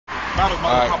battles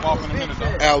might pop off in a minute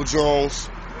though. Al Jones,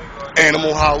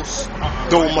 Animal House,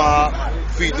 Doe Mob,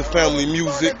 Feed the Family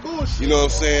Music. You know what I'm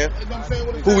saying?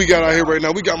 Who we got out here right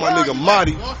now? We got my nigga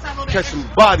Mahdie catching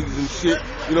bodies and shit.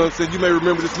 You know what I'm saying? You may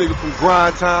remember this nigga from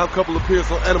Grind Time, couple of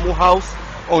appearances on Animal House,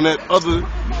 on that other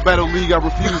battle league I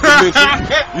refuse to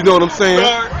mention. You know what I'm saying?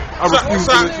 I refuse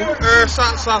to mention.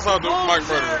 Shots out to Mike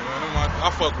Brother, man.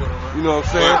 I fuck with him, man. You know what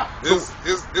I'm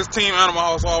saying? It's Team Animal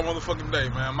House all motherfucking day,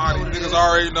 man. Mahdie, niggas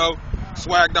already know.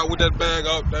 Swagged out with that bag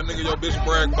up, that nigga your bitch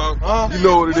brag about. You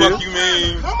know what it is. Fuck you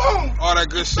mean, all that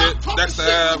good shit. Dexter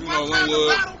Ave, you know,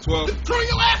 Linwood, 12.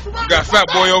 You got Fat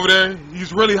Boy over there.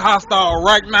 He's really hostile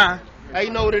right now. Hey,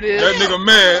 you know what it is? That nigga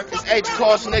mad. It's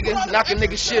H-Cost, nigga. Knocking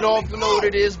nigga shit off. You know what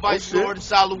it is. Vice Lord, the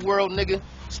solid world, nigga.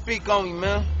 Speak on me,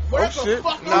 man. Oh shit. You know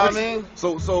what I mean?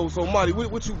 So Mahdie,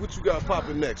 what you got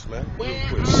popping next, man?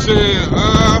 Shit,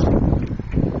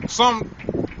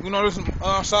 you know, this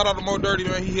shout out to Mo Dirty,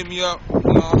 man. He hit me up. You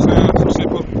know what I'm saying? Some shit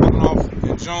popping off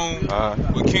in June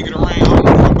with King of the Rain. I don't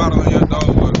know if I'm battling yet,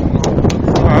 though, but you know,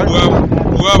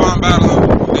 whoever I'm battling,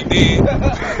 they did.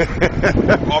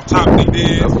 Off top, they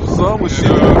did. That's what's up with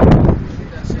shit.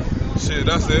 Shit,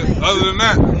 that's it. Other than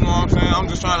that, you know what I'm saying?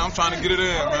 I'm trying to get it in,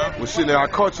 man. Well, shit, now I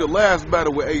caught your last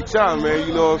battle with H.I., man.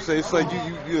 You know what I'm saying? It's like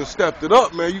you done stepped it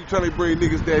up, man. You trying to bring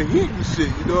niggas that heat and shit.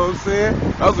 You know what I'm saying?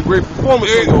 That was a great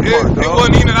performance on your part, dog. It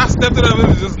wasn't even that I stepped it up. It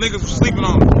was just niggas sleeping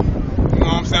on it. You know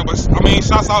what I'm saying? But I mean,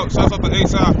 shouts out to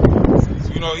H.I.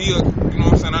 You know, you know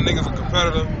what I'm saying? That nigga's a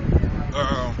competitor.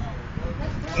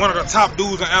 One of the top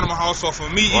dudes in Animal House. So for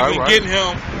me, even getting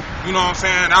him, you know what I'm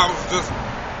saying?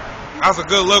 That was a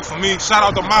good look for me. Shout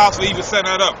out to Miles for even setting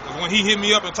that up. Cause when he hit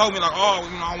me up and told me like, oh,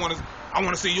 you know, I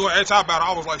want to see you in H.I. battle,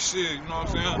 I was like, shit, you know what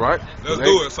I'm saying? Right. Let's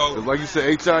do it. So, like you said,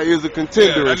 H.I. is a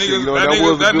contender. Yeah, and shit, you know,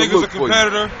 that nigga's a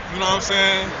competitor. You know what I'm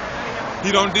saying?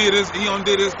 He done did his thing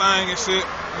and shit.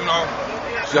 You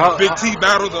know, Big T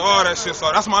battles and all that shit. So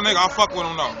that's my nigga. I fuck with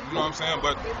him though. You know what I'm saying?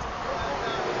 But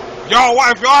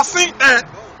y'all seen that?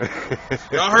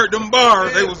 Y'all heard them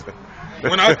bars? They was.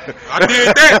 When I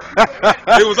did that,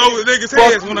 it was over the niggas'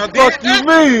 heads when I did that. Fuck you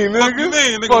mean, nigga? Fuck you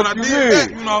mean, nigga? When I did that,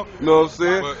 you know. You know what I'm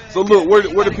saying? But, so look, where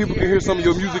the people can hear some of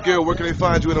your music at? Where can they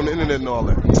find you on the internet and all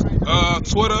that?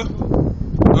 Twitter,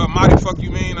 Mahdie fuck you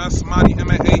mean? That's Mahdie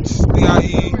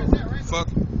M-A-H-D-I-E. Fuck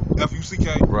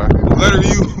F-U-C-K. Right. Letter to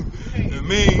you and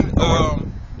me.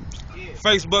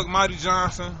 Facebook, Mahdie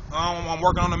Johnson. I'm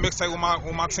working on a mixtape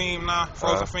with my team now,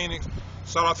 Frozen Phoenix.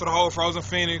 Shout out to the whole Frozen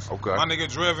Phoenix. Okay. My nigga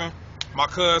Driven. My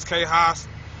cuz K Haas,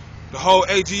 the whole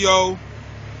AGO,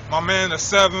 my man the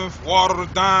 7th, Water the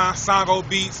Dime, Sango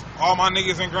Beats, all my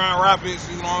niggas in Grand Rapids,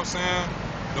 you know what I'm saying?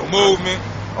 The movement.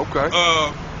 Okay.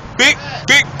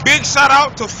 Big shout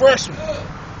out to Freshman.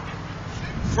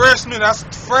 That's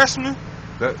Freshman.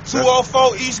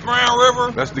 204 East Grand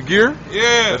River. That's the gear?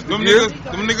 Yeah, them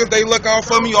niggas, they look out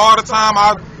for me all the time.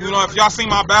 You know, if y'all see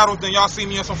my battles, then y'all see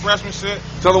me in some Freshman shit.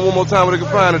 Tell them one more time where they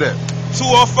can find it at.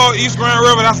 204 East Grand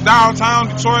River, that's downtown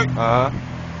Detroit.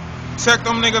 Check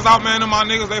them niggas out, man. Them my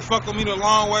niggas, they fuck with me the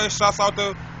long way. Shouts out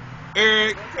to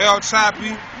Eric, L.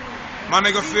 Chappie, my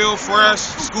nigga Phil Fresh,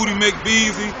 Scooty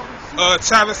McBeasy,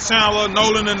 Travis Chandler,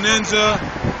 Nolan the Ninja.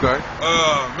 Okay.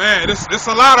 Man, it's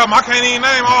a lot of them. I can't even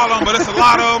name all of them, but it's a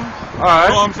lot of them. Alright.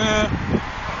 You know what I'm saying?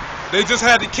 They just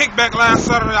had the kickback last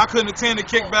Saturday. I couldn't attend the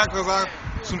kickback because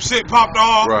some shit popped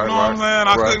off. You know what I'm saying?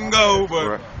 I couldn't go,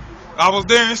 but I was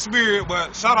there in spirit.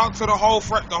 But shout out to the whole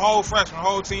freshman,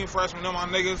 whole team freshman, them my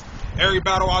niggas. Every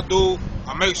battle I do,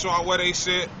 I make sure I wear they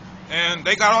shit. And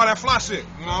they got all that fly shit.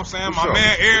 You know what I'm saying? My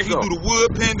man Eric, he do the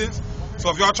wood pendants. So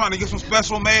if y'all trying to get some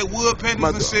special made wood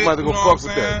pendants and shit, you know what I'm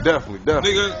saying? Definitely.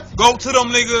 Nigga, go to them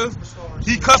niggas.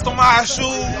 He customized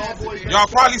shoes. Y'all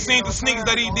probably seen the sneakers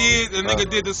that he did. The nigga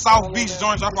did the South Beach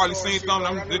joints. Y'all probably seen them.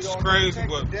 Them bitches crazy,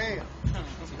 but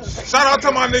shout out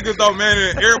to my niggas though, man.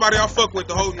 And everybody I fuck with,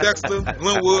 the whole Dexter,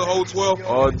 Linwood, whole 12.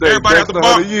 Everybody at the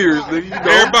bar.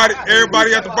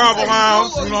 Everybody at the barber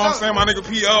lounge. You know what I'm saying? My nigga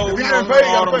P.O. You know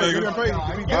all them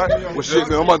niggas. Well, shit,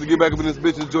 man. I'm about to get back up in this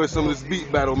bitch and enjoy some of this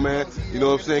beat battle, man. You know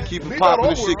what I'm saying? Keep it popping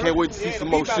and shit. Can't wait to see some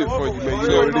more shit for you, man. You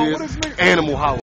know what it is? Animal House.